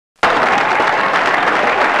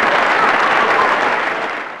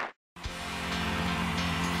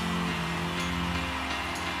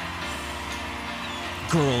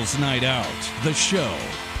Girls' Night Out, the show.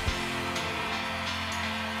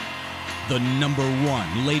 The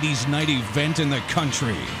 #1 ladies' night event in the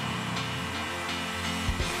country.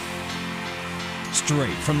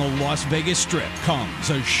 Straight from the Las Vegas Strip comes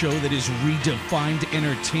a show that has redefined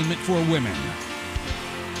entertainment for women.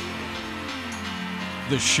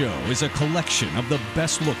 The show is a collection of the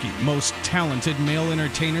best-looking, most talented male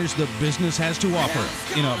entertainers the business has to offer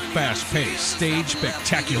in a fast-paced stage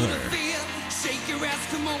spectacular.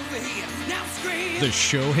 The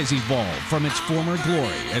show has evolved from its former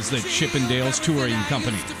glory as the Chippendales Touring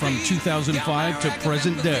Company from 2005 to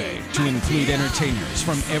present day to include entertainers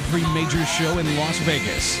from every major show in Las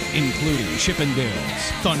Vegas, including Chippendales,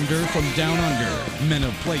 Thunder from Down Under, Men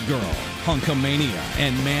of Playgirl, Hunkamania,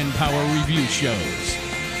 and Manpower review shows.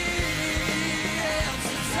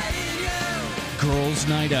 Girls'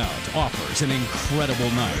 Night Out offers an incredible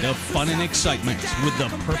night of fun and excitement with the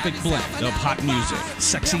perfect blend of hot music,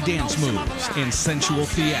 sexy dance moves, and sensual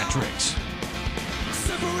theatrics.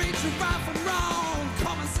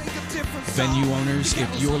 Venue owners, if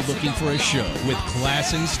you're looking for a show with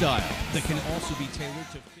class and style that can also be tailored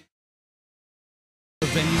to fit the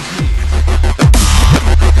venue's needs,